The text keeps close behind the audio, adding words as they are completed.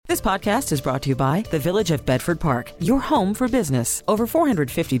This podcast is brought to you by the Village of Bedford Park, your home for business. Over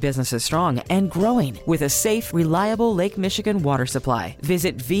 450 businesses strong and growing with a safe, reliable Lake Michigan water supply.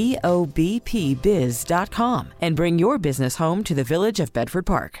 Visit VOBPBiz.com and bring your business home to the Village of Bedford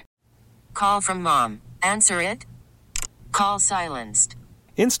Park. Call from mom. Answer it. Call silenced.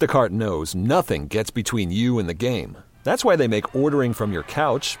 Instacart knows nothing gets between you and the game. That's why they make ordering from your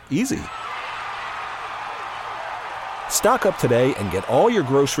couch easy. Stock up today and get all your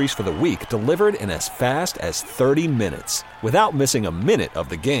groceries for the week delivered in as fast as 30 minutes without missing a minute of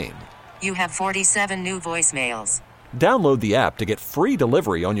the game. You have 47 new voicemails. Download the app to get free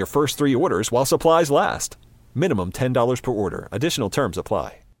delivery on your first 3 orders while supplies last. Minimum $10 per order. Additional terms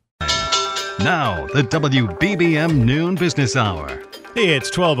apply. Now, the WBBM Noon Business Hour.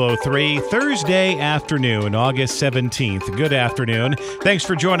 It's 12:03, Thursday afternoon, August 17th. Good afternoon. Thanks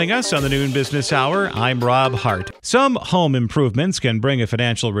for joining us on the Noon Business Hour. I'm Rob Hart. Some home improvements can bring a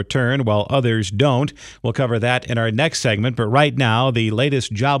financial return while others don't. We'll cover that in our next segment, but right now, the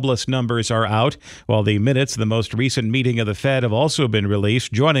latest jobless numbers are out, while the minutes of the most recent meeting of the Fed have also been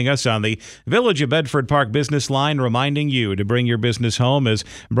released. Joining us on the Village of Bedford Park business line, reminding you to bring your business home, is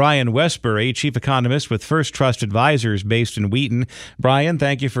Brian Westbury, Chief Economist with First Trust Advisors based in Wheaton. Brian,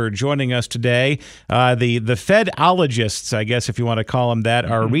 thank you for joining us today. The Fedologists, I guess if you want to call them that,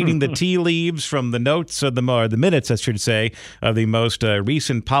 are reading the tea leaves from the notes of the minutes, I should say, of the most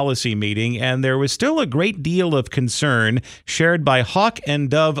recent policy meeting, and there was still a great deal of concern shared by hawk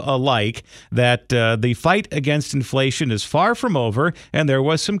and dove alike that the fight against inflation is far from over, and there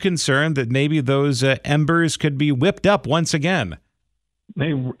was some concern that maybe those embers could be whipped up once again.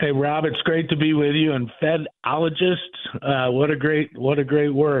 Hey, Rob, it's great to be with you. And Fedologists, what a great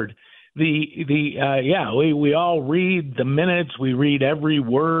word. We all read the minutes. We read every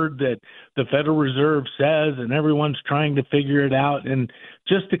word that the Federal Reserve says, and everyone's trying to figure it out. And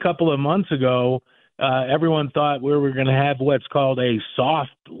just a couple of months ago, everyone thought we were going to have what's called a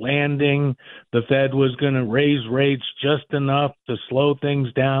soft landing. The Fed was going to raise rates just enough to slow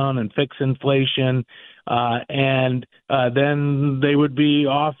things down and fix inflation. And then they would be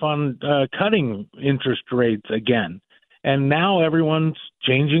off on cutting interest rates again. And now everyone's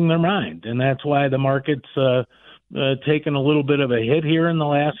changing their mind. And that's why the market's taken a little bit of a hit here in the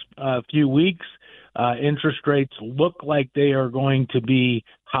last few weeks. Interest rates look like they are going to be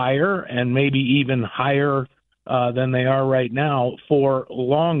higher and maybe even higher than they are right now for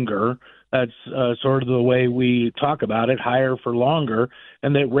longer. That's sort of the way we talk about it, higher for longer,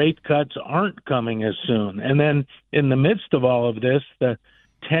 and that rate cuts aren't coming as soon. And then in the midst of all of this, the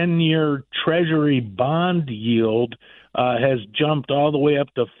 10-year Treasury bond yield has jumped all the way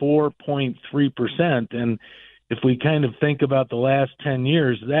up to 4.3%. And if we kind of think about the last 10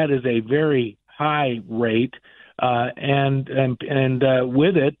 years, that is a very high rate. And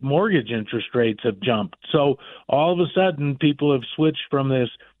with it, mortgage interest rates have jumped. So all of a sudden, people have switched from this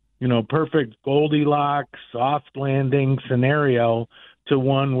perfect Goldilocks, soft landing scenario to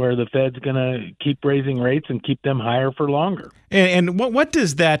one where the Fed's going to keep raising rates and keep them higher for longer. And what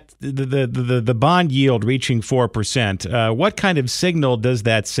does that the bond yield reaching 4%? What kind of signal does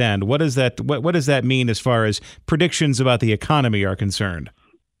that send? What does that mean as far as predictions about the economy are concerned?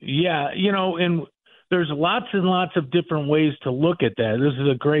 Yeah, and there's lots and lots of different ways to look at that. This is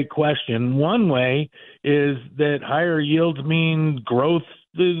a great question. One way is that higher yields mean growth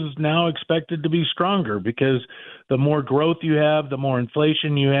is now expected to be stronger, because the more growth you have, the more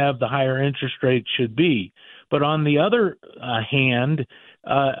inflation you have, the higher interest rates should be. But on the other hand,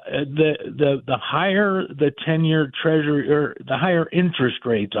 the higher the 10-year Treasury, or the higher interest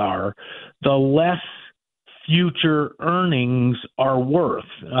rates are, the less future earnings are worth.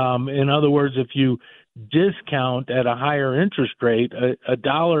 In other words, if you discount at a higher interest rate, a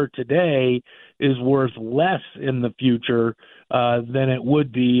dollar today is worth less in the future than it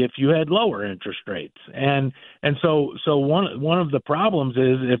would be if you had lower interest rates. And so one of the problems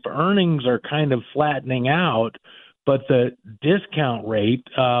is if earnings are kind of flattening out, but the discount rate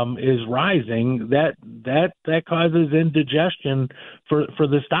is rising, that causes indigestion for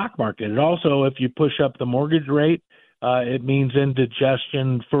the stock market. And also, if you push up the mortgage rate, it means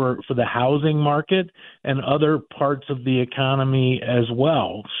indigestion for the housing market and other parts of the economy as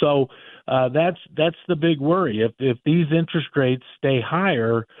well. So that's the big worry. If these interest rates stay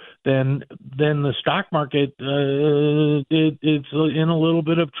higher, then the stock market it's in a little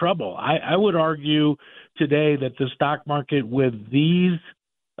bit of trouble. I would argue today that the stock market with these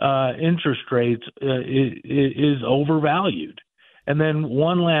interest rates is overvalued. And then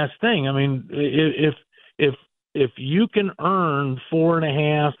one last thing. I mean, if you can earn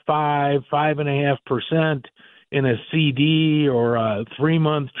 4.5%, 5.5% in a CD or a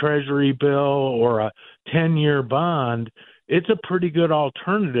 3-month Treasury bill or a 10-year bond, it's a pretty good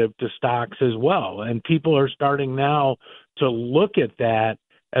alternative to stocks as well. And people are starting now to look at that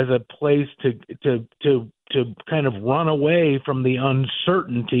as a place to kind of run away from the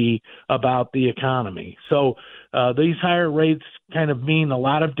uncertainty about the economy. So these higher rates kind of mean a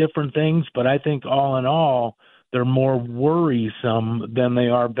lot of different things, but I think all in all, they're more worrisome than they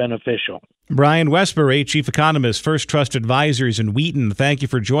are beneficial. Brian Westbury, Chief Economist, First Trust Advisors in Wheaton. Thank you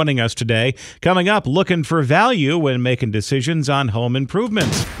for joining us today. Coming up, looking for value when making decisions on home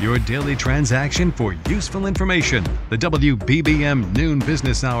improvements. Your daily transaction for useful information. The WBBM Noon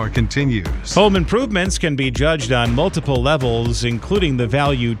Business Hour continues. Home improvements can be judged on multiple levels, including the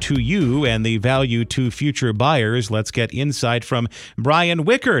value to you and the value to future buyers. Let's get insight from Brian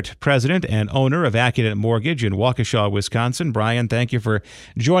Wickert, President and owner of Accident Mortgage in Waukesha, Wisconsin. Brian, thank you for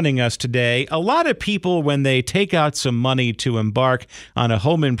joining us today. A lot of people, when they take out some money to embark on a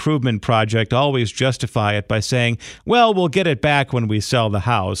home improvement project, always justify it by saying, well, we'll get it back when we sell the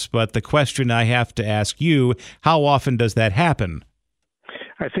house. But the question I have to ask you, how often does that happen?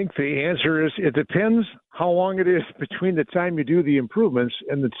 I think the answer is it depends how long it is between the time you do the improvements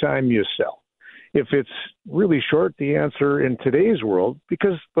and the time you sell. If it's really short, the answer in today's world,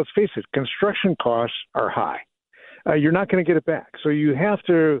 because let's face it, construction costs are high. You're not going to get it back. So you have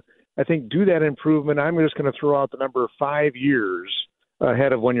to, I think, do that improvement. I'm just going to throw out the number 5 years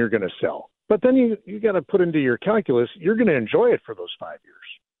ahead of when you're going to sell. But then you got to put into your calculus, you're going to enjoy it for those 5 years.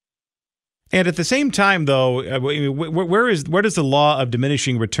 And at the same time, though, where does the law of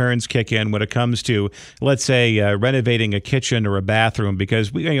diminishing returns kick in when it comes to, let's say, renovating a kitchen or a bathroom?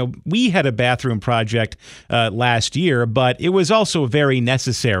 Because we had a bathroom project last year, but it was also very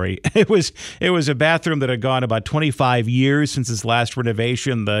necessary. It was a bathroom that had gone about 25 years since its last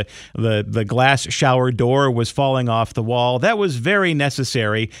renovation. The glass shower door was falling off the wall. That was very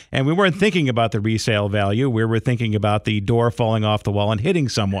necessary, and we weren't thinking about the resale value. We were thinking about the door falling off the wall and hitting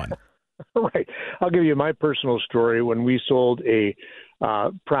someone. Right. I'll give you my personal story. When we sold a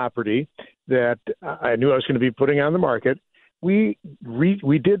property that I knew I was going to be putting on the market, we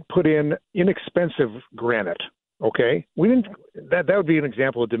did put in inexpensive granite. Okay, we didn't. That would be an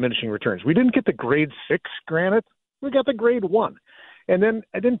example of diminishing returns. We didn't get the grade 6 granite. We got the grade 1, and then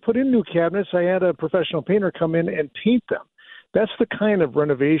I didn't put in new cabinets. I had a professional painter come in and paint them. That's the kind of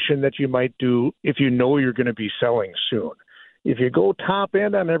renovation that you might do if you know you're going to be selling soon. If you go top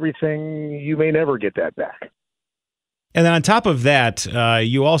end on everything, you may never get that back. And then on top of that,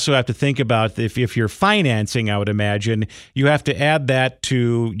 you also have to think about if you're financing, I would imagine, you have to add that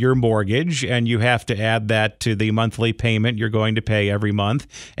to your mortgage, and you have to add that to the monthly payment you're going to pay every month.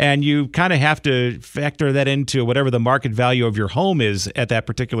 And you kind of have to factor that into whatever the market value of your home is at that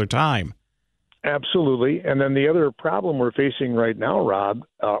particular time. Absolutely. And then the other problem we're facing right now, Rob,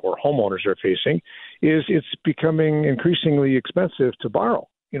 or homeowners are facing, is it's becoming increasingly expensive to borrow.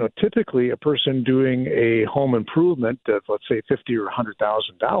 Typically a person doing a home improvement of, let's say, $50,000 or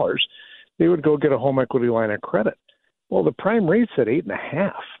 $100,000, they would go get a home equity line of credit. Well, the prime rate's at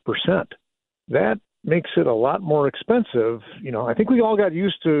 8.5%. That makes it a lot more expensive. I think we all got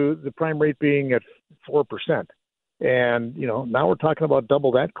used to the prime rate being at 4%. And, now we're talking about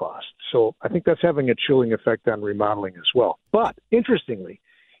double that cost. So I think that's having a chilling effect on remodeling as well. But interestingly,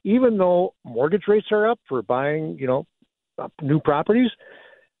 even though mortgage rates are up for buying, new properties,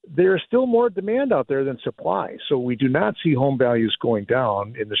 there's still more demand out there than supply. So we do not see home values going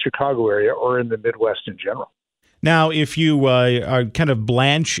down in the Chicago area or in the Midwest in general. Now, if you are kind of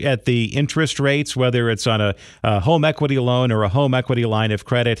blanch at the interest rates, whether it's on a home equity loan or a home equity line of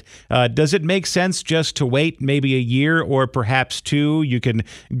credit, does it make sense just to wait maybe a year or perhaps 2? You can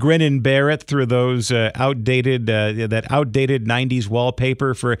grin and bear it through those outdated 90s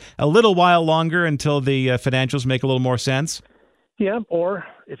wallpaper for a little while longer until the financials make a little more sense? Yeah, or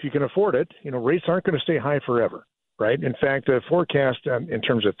if you can afford it, rates aren't going to stay high forever. Right. In fact, the forecast in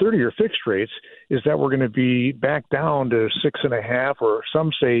terms of 30-year fixed rates is that we're going to be back down to 6.5, or some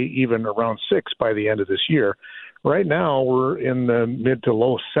say even around 6 by the end of this year. Right now, we're in the mid to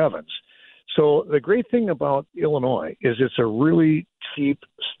low 7s. So the great thing about Illinois is it's a really cheap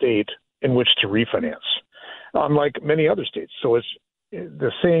state in which to refinance, unlike many other states. So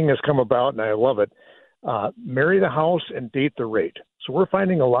the saying has come about, and I love it. Marry the house and date the rate. So we're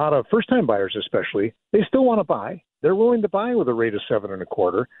finding a lot of first-time buyers, especially, they still want to buy. They're willing to buy with a rate of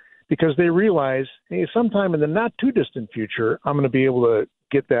 7.25 because they realize, hey, sometime in the not too distant future, I'm going to be able to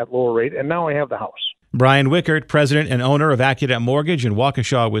get that lower rate, and now I have the house. Brian Wickert, president and owner of AccuNet Mortgage in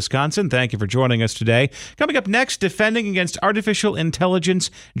Waukesha, Wisconsin. Thank you for joining us today. Coming up next, defending against artificial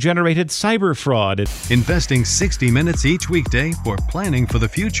intelligence-generated cyber fraud. Investing 60 minutes each weekday for planning for the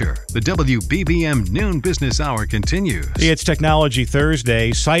future. The WBBM Noon Business Hour continues. It's Technology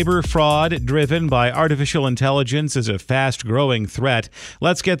Thursday. Cyber fraud driven by artificial intelligence is a fast-growing threat.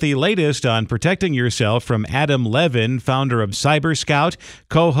 Let's get the latest on protecting yourself from Adam Levin, founder of Cyber Scout,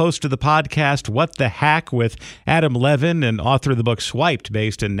 co-host of the podcast What the Hack with Adam Levin, and author of the book Swiped,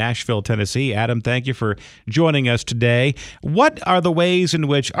 based in Nashville, Tennessee. Adam, thank you for joining us today. What are the ways in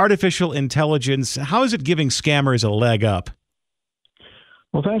which artificial intelligence, how is it giving scammers a leg up?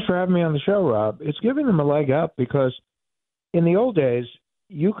 Well, thanks for having me on the show, Rob. It's giving them a leg up because in the old days,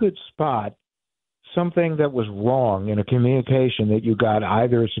 you could spot something that was wrong in a communication that you got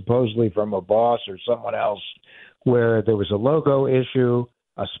either supposedly from a boss or someone else, where there was a logo issue,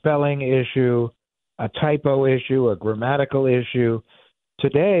 a spelling issue, a typo issue, a grammatical issue.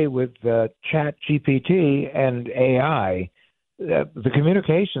 Today, with Chat GPT and AI, the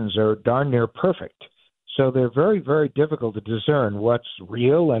communications are darn near perfect. So they're very, very difficult to discern what's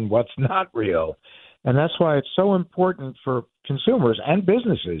real and what's not real. And that's why it's so important for consumers and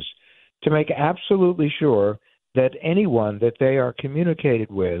businesses to make absolutely sure that anyone that they are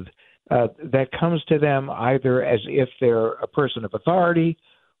communicated with, that comes to them either as if they're a person of authority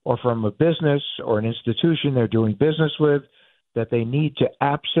or from a business or an institution they're doing business with, that they need to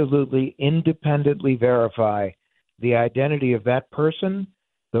absolutely independently verify the identity of that person,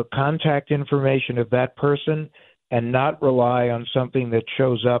 the contact information of that person, and not rely on something that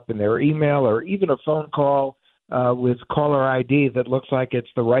shows up in their email or even a phone call with caller ID that looks like it's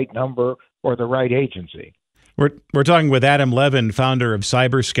the right number or the right agency. We're talking with Adam Levin, founder of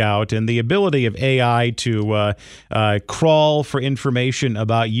Cyber Scout, and the ability of AI to crawl for information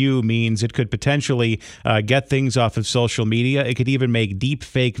about you means it could potentially get things off of social media. It could even make deep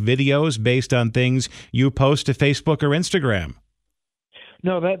fake videos based on things you post to Facebook or Instagram.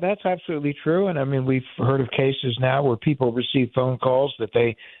 No, that's absolutely true. And I mean, we've heard of cases now where people receive phone calls that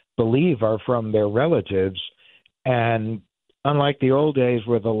they believe are from their relatives, and unlike the old days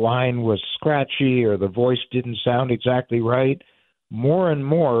where the line was scratchy or the voice didn't sound exactly right, more and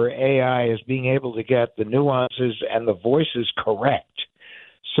more AI is being able to get the nuances and the voices correct.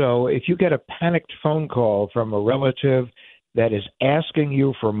 So if you get a panicked phone call from a relative that is asking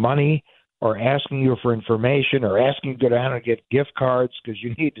you for money or asking you for information or asking you to go down and get gift cards because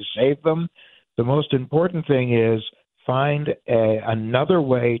you need to save them, the most important thing is find another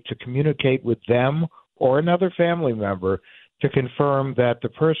way to communicate with them or another family member to confirm that the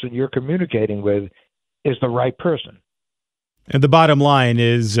person you're communicating with is the right person. And the bottom line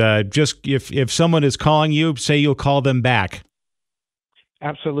is just if someone is calling you, say you'll call them back.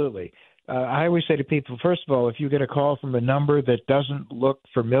 Absolutely. I always say to people, first of all, if you get a call from a number that doesn't look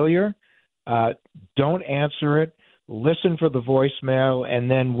familiar, don't answer it. Listen for the voicemail,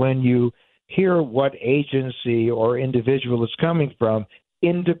 and then when you hear what agency or individual it's coming from,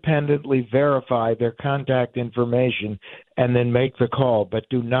 independently verify their contact information and then make the call. But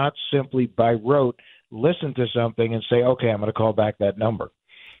do not simply by rote listen to something and say, okay, I'm going to call back that number.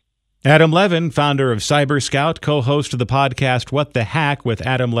 Adam Levin, founder of Cyber Scout, co-host of the podcast What the Hack with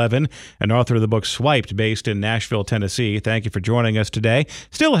Adam Levin, and author of the book Swiped, based in Nashville, Tennessee. Thank you for joining us today.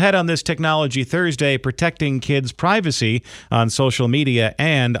 Still ahead on this Technology Thursday, protecting kids' privacy on social media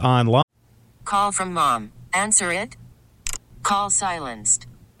and online. Call from mom. Answer it. Call silenced.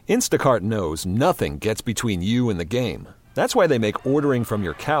 Instacart knows nothing gets between you and the game. That's why they make ordering from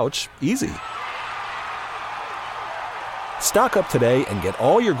your couch easy. Stock up today and get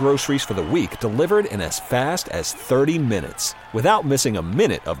all your groceries for the week delivered in as fast as 30 minutes without missing a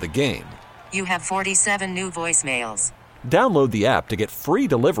minute of the game. You have 47 new voicemails. Download the app to get free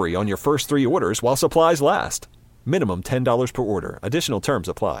delivery on your first 3 orders while supplies last. Minimum $10 per order. Additional terms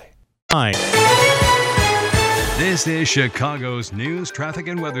apply. This is Chicago's news, traffic,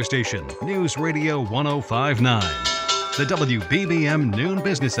 and weather station, News Radio 105.9. The WBBM Noon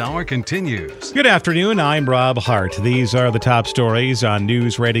Business Hour continues. Good afternoon. I'm Rob Hart. These are the top stories on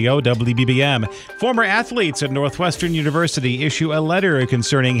News Radio WBBM. Former athletes at Northwestern University issue a letter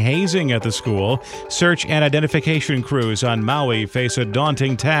concerning hazing at the school. Search and identification crews on Maui face a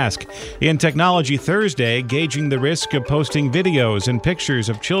daunting task. In Technology Thursday, gauging the risk of posting videos and pictures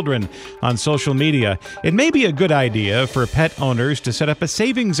of children on social media. It may be a good idea for pet owners to set up a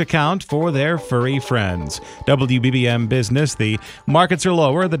savings account for their furry friends. WBBM BBM business. The markets are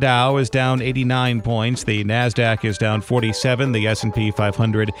lower. The Dow is down 89 points. The NASDAQ is down 47. The S&P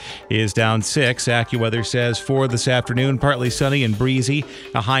 500 is down 6. AccuWeather says for this afternoon, partly sunny and breezy,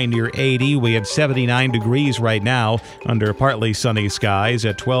 a high near 80. We have 79 degrees right now under partly sunny skies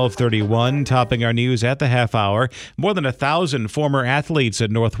at 12:31. Topping our news at the half hour, more than 1,000 former athletes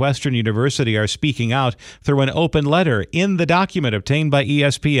at Northwestern University are speaking out through an open letter. In the document obtained by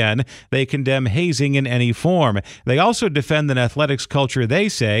ESPN, they condemn hazing in any form. They also defend an athletics culture they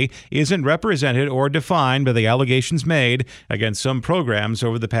say isn't represented or defined by the allegations made against some programs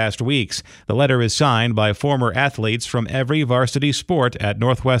over the past weeks. The letter is signed by former athletes from every varsity sport at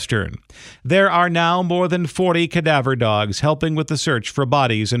Northwestern. There are now more than 40 cadaver dogs helping with the search for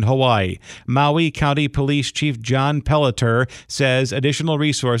bodies in Hawaii. Maui County Police Chief John Pelletier says additional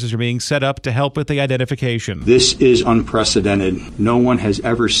resources are being set up to help with the identification. This is unprecedented. No one has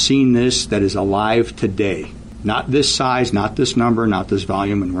ever seen this that is alive today. Not this size, not this number, not this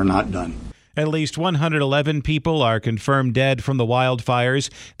volume, and we're not done. At least 111 people are confirmed dead from the wildfires.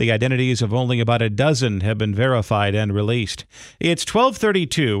 The identities of only about a dozen have been verified and released. It's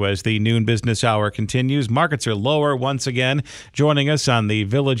 12:32 as the noon business hour continues. Markets are lower once again. Joining us on the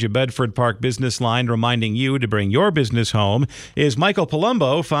Village of Bedford Park business line, reminding you to bring your business home, is Michael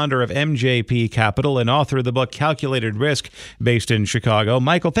Palumbo, founder of MJP Capital and author of the book Calculated Risk, based in Chicago.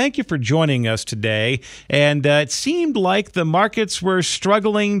 Michael, thank you for joining us today. And it seemed like the markets were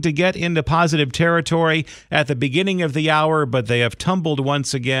struggling to get into positive territory at the beginning of the hour, but they have tumbled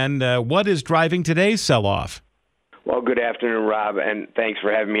once again. What is driving today's sell-off? Well, good afternoon, Rob, and thanks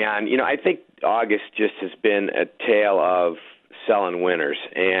for having me on. I think August just has been a tale of selling winners.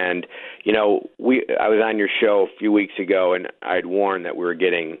 And, I was on your show a few weeks ago, and I'd warned that we're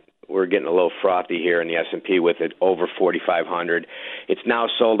getting a little frothy here in the S&P with it over 4,500. It's now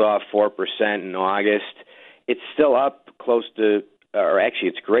sold off 4% in August. It's still up close to, or actually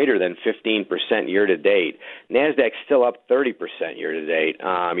it's greater than 15% year to date. NASDAQ's still up 30% year to date,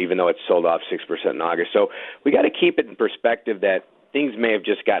 even though it's sold off 6% in August. So we got to keep it in perspective that things may have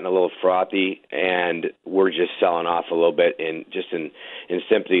just gotten a little frothy, and we're just selling off a little bit in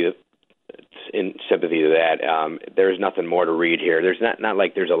sympathy. In sympathy to that, there's nothing more to read here. There's not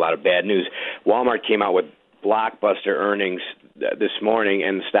like there's a lot of bad news. Walmart came out with blockbuster earnings this morning,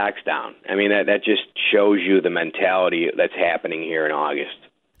 and the stock's down. I mean, that just shows you the mentality that's happening here in August.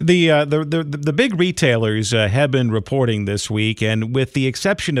 The big retailers have been reporting this week, and with the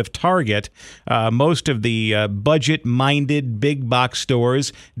exception of Target, most of the budget-minded big box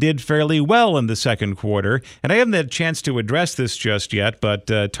stores did fairly well in the second quarter. And I haven't had a chance to address this just yet, but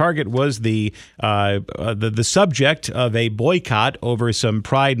Target was the subject of a boycott over some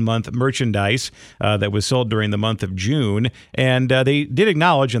Pride Month merchandise that was sold during the month of June, and they did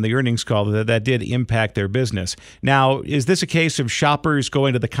acknowledge in the earnings call that did impact their business. Now, is this a case of shoppers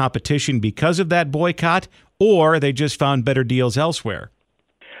going to the competition because of that boycott, or they just found better deals elsewhere?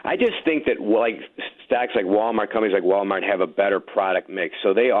 I just think that stocks like Walmart, companies like Walmart have a better product mix.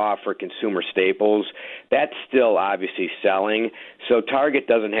 So they offer consumer staples. That's still obviously selling. So Target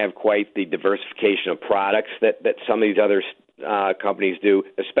doesn't have quite the diversification of products that some of these other companies do,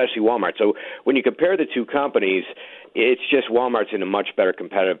 especially Walmart. So when you compare the two companies, it's just Walmart's in a much better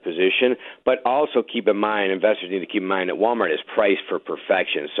competitive position. But also keep in mind, investors need to keep in mind that Walmart is priced for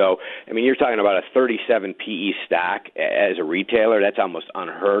perfection. So, I mean, you're talking about a 37 PE stock as a retailer. That's almost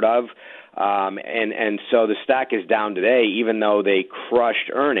unheard of. And so the stock is down today, even though they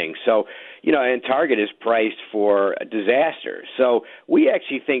crushed earnings. So, and Target is priced for a disaster. So we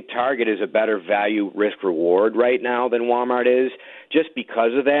actually think Target is a better value risk reward right now than Walmart is, just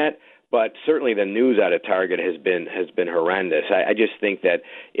because of that. But certainly the news out of Target has been horrendous. I just think that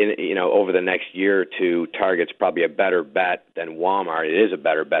over the next year or two, Target's probably a better bet than Walmart. It is a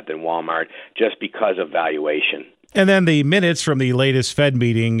better bet than Walmart just because of valuation. And then the minutes from the latest Fed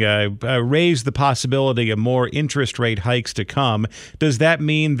meeting raised the possibility of more interest rate hikes to come. Does that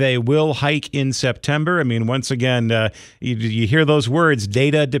mean they will hike in September? I mean, once again, you hear those words,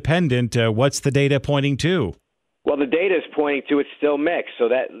 data dependent. What's the data pointing to? Well, the data is pointing to it's still mixed. So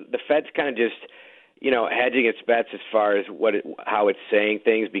that the Fed's kind of just, hedging its bets as far as how it's saying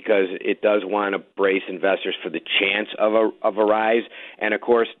things, because it does want to brace investors for the chance of a rise. And of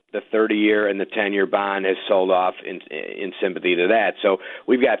course, the 30-year and the 10-year bond has sold off in sympathy to that. So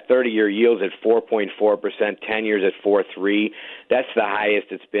we've got 30-year yields at 4.4%, 10 years at 4.3%. That's the highest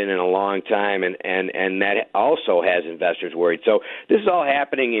it's been in a long time, and that also has investors worried. So this is all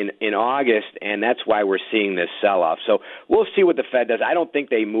happening in August, and that's why we're seeing this sell-off. So we'll see what the Fed does. I don't think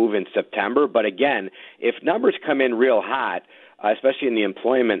they move in September, but again, if numbers come in real hot, especially in the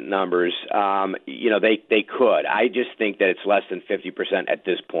employment numbers, they could. I just think that it's less than 50% at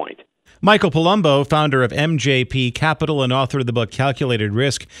this point. Michael Palumbo, founder of MJP Capital and author of the book Calculated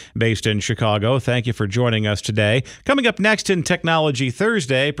Risk, based in Chicago. Thank you for joining us today. Coming up next in Technology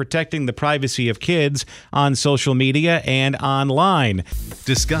Thursday, protecting the privacy of kids on social media and online.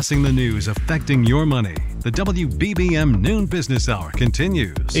 Discussing the news affecting your money. The WBBM Noon Business Hour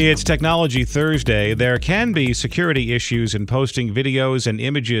continues. It's Technology Thursday. There can be security issues in posting videos and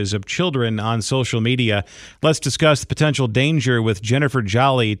images of children on social media. Let's discuss the potential danger with Jennifer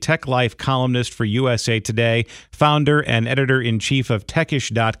Jolly, Tech Life columnist for USA Today, founder and editor-in-chief of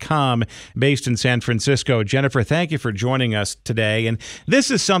Techish.com, based in San Francisco. Jennifer, thank you for joining us today. And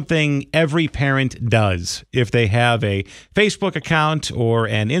this is something every parent does. If they have a Facebook account or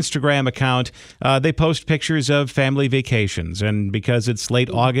an Instagram account, they post pictures of family vacations. And because it's late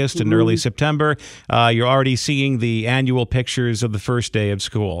August and early September, you're already seeing the annual pictures of the first day of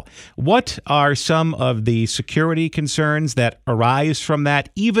school. What are some of the security concerns that arise from that,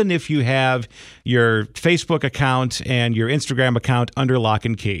 even if you have your Facebook account and your Instagram account under lock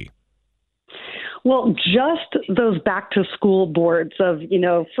and key? Well, just those back-to-school boards of,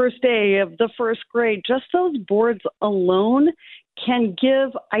 first day of the first grade, just those boards alone can give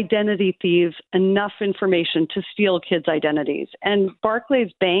identity thieves enough information to steal kids' identities. And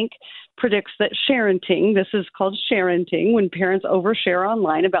Barclays Bank predicts that sharenting, this is called sharenting, when parents overshare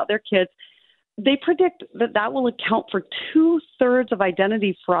online about their kids, they predict that that will account for 2/3 of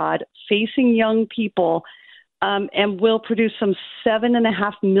identity fraud facing young people, and will produce some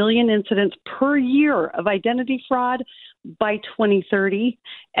 7.5 million incidents per year of identity fraud by 2030.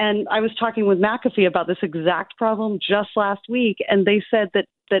 And I was talking with McAfee about this exact problem just last week, and they said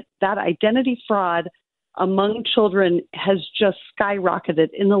that identity fraud among children has just skyrocketed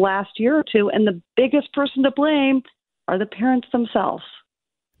in the last year or two, and the biggest person to blame are the parents themselves.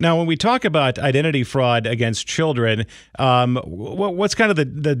 Now, when we talk about identity fraud against children, what's kind of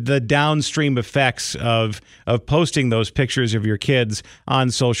the downstream effects of posting those pictures of your kids on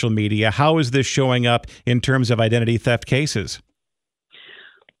social media? How is this showing up in terms of identity theft cases?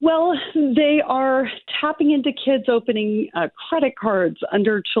 Well, they are tapping into kids opening credit cards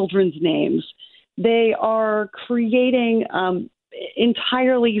under children's names. They are creating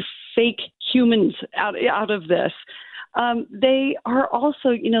entirely fake humans out of this. They are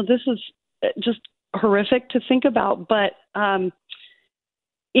also, this is just horrific to think about, but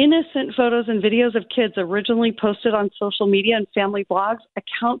innocent photos and videos of kids originally posted on social media and family blogs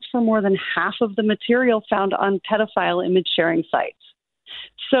accounts for more than half of the material found on pedophile image sharing sites.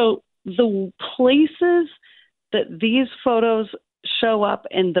 So the places that these photos show up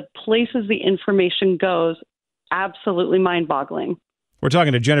and the places the information goes, absolutely mind-boggling. We're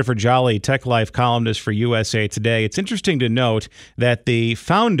talking to Jennifer Jolly, Tech Life columnist for USA Today. It's interesting to note that the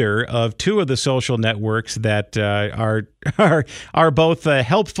founder of two of the social networks that are both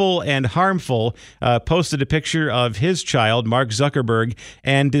helpful and harmful posted a picture of his child, Mark Zuckerberg,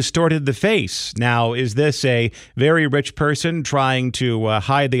 and distorted the face. Now, is this a very rich person trying to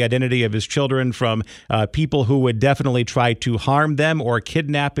hide the identity of his children from people who would definitely try to harm them or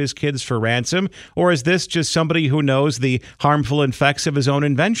kidnap his kids for ransom? Or is this just somebody who knows the harmful effects of his own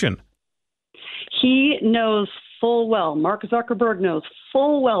invention? He knows full well, Mark Zuckerberg knows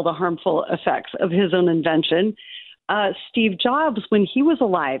full well the harmful effects of his own invention. Steve Jobs, when he was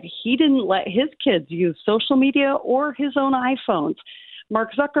alive, he didn't let his kids use social media or his own iPhones.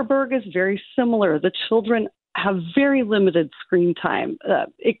 Mark Zuckerberg is very similar. The children have very limited screen time.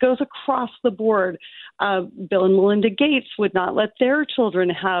 It goes across the board. Bill and Melinda Gates would not let their children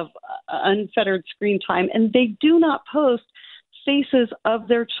have unfettered screen time, and they do not post faces of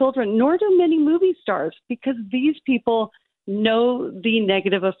their children, nor do many movie stars, because these people know the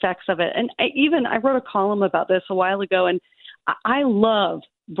negative effects of it. And I wrote a column about this a while ago, and I love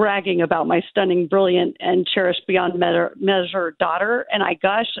bragging about my stunning, brilliant, and cherished beyond measure daughter, and I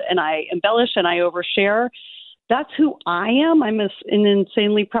gush, and I embellish, and I overshare. That's who I am. I'm an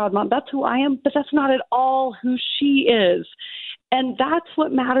insanely proud mom. That's who I am, but that's not at all who she is. And that's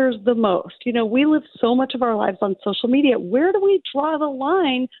what matters the most. We live so much of our lives on social media. Where do we draw the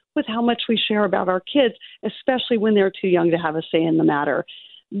line with how much we share about our kids, especially when they're too young to have a say in the matter?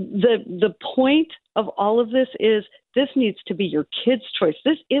 The point of all of this is this needs to be your kid's choice.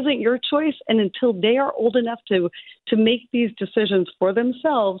 This isn't your choice. And until they are old enough to make these decisions for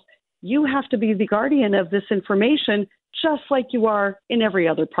themselves, you have to be the guardian of this information, just like you are in every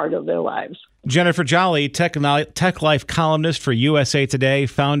other part of their lives. Jennifer Jolly, Tech Life columnist for USA Today,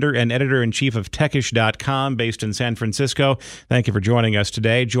 founder and editor-in-chief of Techish.com, based in San Francisco. Thank you for joining us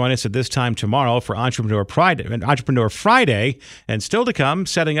today. Join us at this time tomorrow for Entrepreneur Friday, and still to come,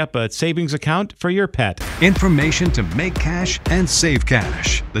 setting up a savings account for your pet. Information to make cash and save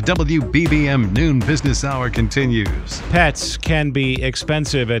cash. The WBBM Noon Business Hour continues. Pets can be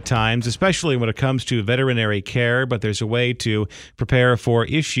expensive at times, especially when it comes to veterinary care, but there's a way to prepare for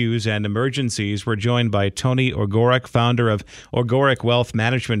issues and emergencies. We're joined by Tony Ogorek, founder of Ogorek Wealth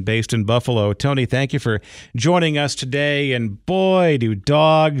Management, based in Buffalo. Tony, thank you for joining us today. And boy, do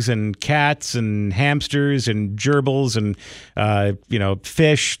dogs and cats and hamsters and gerbils and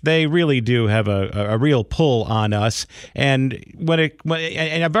fish, they really do have a real pull on us. And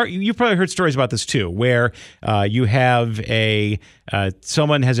you've probably heard stories about this too, where you have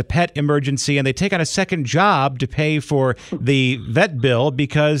someone has a pet emergency and they take on a second job to pay for the vet bill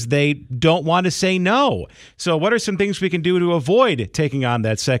because they don't want to say no. So what are some things we can do to avoid taking on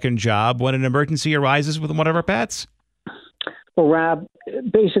that second job when an emergency arises with one of our pets? Well, Rob,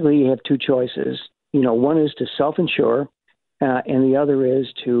 basically you have two choices. One is to self-insure, and the other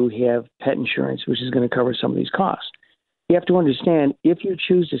is to have pet insurance, which is going to cover some of these costs. You have to understand, if you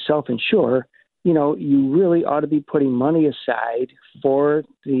choose to self-insure, you really ought to be putting money aside for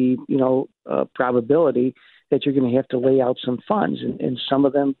the, probability that you're going to have to lay out some funds. And some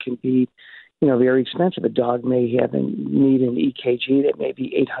of them can be, very expensive. A dog may need an EKG that may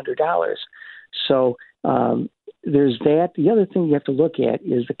be $800. So there's that. The other thing you have to look at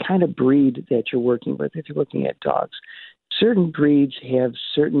is the kind of breed that you're working with. If you're looking at dogs, certain breeds have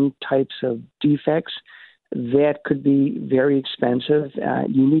certain types of defects that could be very expensive.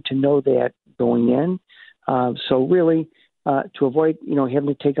 You need to know that going in. So really, to avoid, having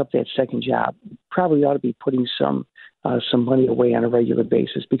to take up that second job, probably ought to be putting some money away on a regular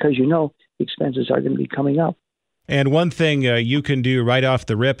basis, because the expenses are going to be coming up. And one thing you can do right off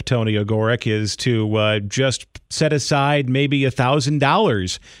the rip, Tony Ogorek, is to just set aside maybe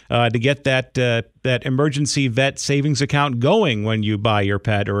 $1,000 to get that emergency vet savings account going when you buy your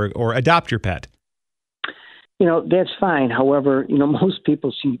pet or adopt your pet. That's fine. However, most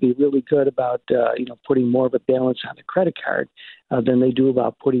people seem to be really good about, putting more of a balance on the credit card than they do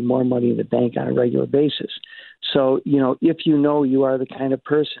about putting more money in the bank on a regular basis. So, if you are the kind of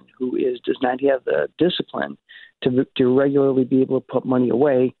person who does not have the discipline to regularly be able to put money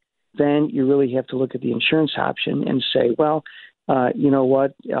away, then you really have to look at the insurance option and say, well, you know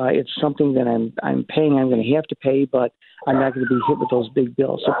what, it's something that I'm paying, I'm going to have to pay, but I'm not going to be hit with those big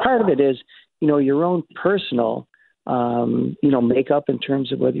bills. So part of it is, your own personal, makeup in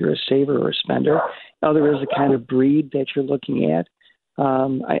terms of whether you're a saver or a spender. Other is the kind of breed that you're looking at.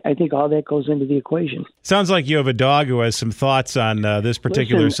 I think all that goes into the equation. Sounds like you have a dog who has some thoughts on this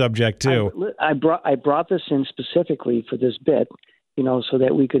particular subject too. I brought this in specifically for this bit, so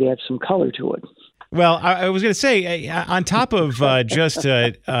that we could add some color to it. Well, I was going to say, on top of just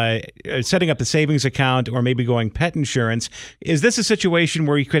setting up the savings account or maybe going pet insurance, is this a situation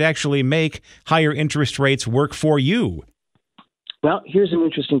where you could actually make higher interest rates work for you? Well, here's an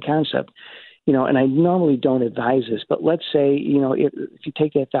interesting concept, and I normally don't advise this, but let's say, if you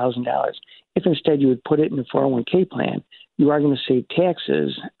take that $1,000, if instead you would put it in a 401k plan, you are going to save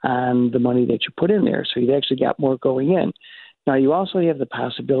taxes on the money that you put in there. So you've actually got more going in. Now, you also have the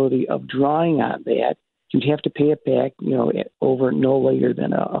possibility of drawing on that. You'd have to pay it back, over no later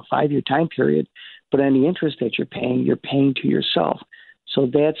than a 5-year time period. But any interest that you're paying to yourself. So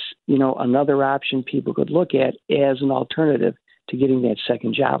that's, another option people could look at as an alternative to getting that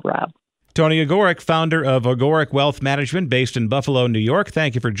second job, Rob. Tony Ogorek, founder of Ogorek Wealth Management, based in Buffalo, New York.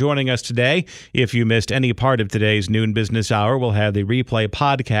 Thank you for joining us today. If you missed any part of today's Noon Business Hour, we'll have the replay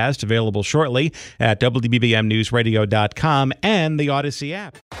podcast available shortly at WBBMNewsRadio.com and the Odyssey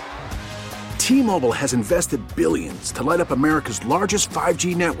app. T-Mobile has invested billions to light up America's largest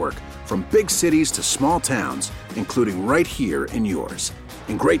 5G network, from big cities to small towns, including right here in yours.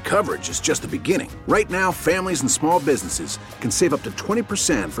 And great coverage is just the beginning. Right now, families and small businesses can save up to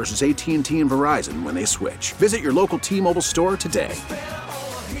 20% versus AT&T and Verizon when they switch. Visit your local T-Mobile store today.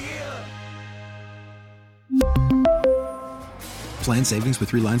 Plan savings with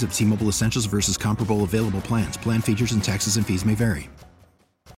 3 lines of T-Mobile Essentials versus comparable available plans. Plan features and taxes and fees may vary.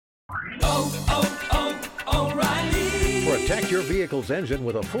 Protect your vehicle's engine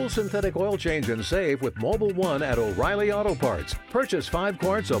with a full synthetic oil change and save with Mobil 1 at O'Reilly Auto Parts. Purchase 5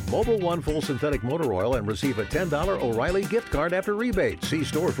 quarts of Mobil 1 full synthetic motor oil and receive a $10 O'Reilly gift card after rebate. See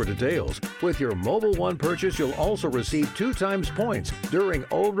store for details. With your Mobil 1 purchase, you'll also receive 2 times points during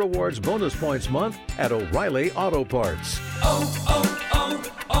O Rewards Bonus Points Month at O'Reilly Auto Parts.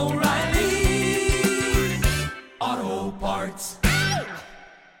 O'Reilly Auto Parts.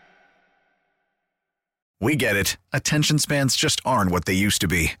 We get it. Attention spans just aren't what they used to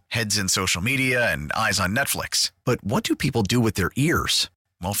be. Heads in social media and eyes on Netflix. But what do people do with their ears?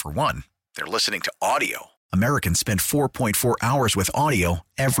 Well, for one, they're listening to audio. Americans spend 4.4 hours with audio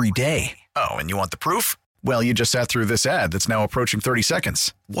every day. Oh, and you want the proof? Well, you just sat through this ad that's now approaching 30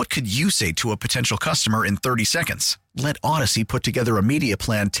 seconds. What could you say to a potential customer in 30 seconds? Let Odyssey put together a media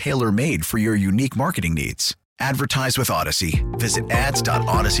plan tailor-made for your unique marketing needs. Advertise with Odyssey. Visit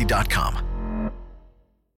ads.odyssey.com.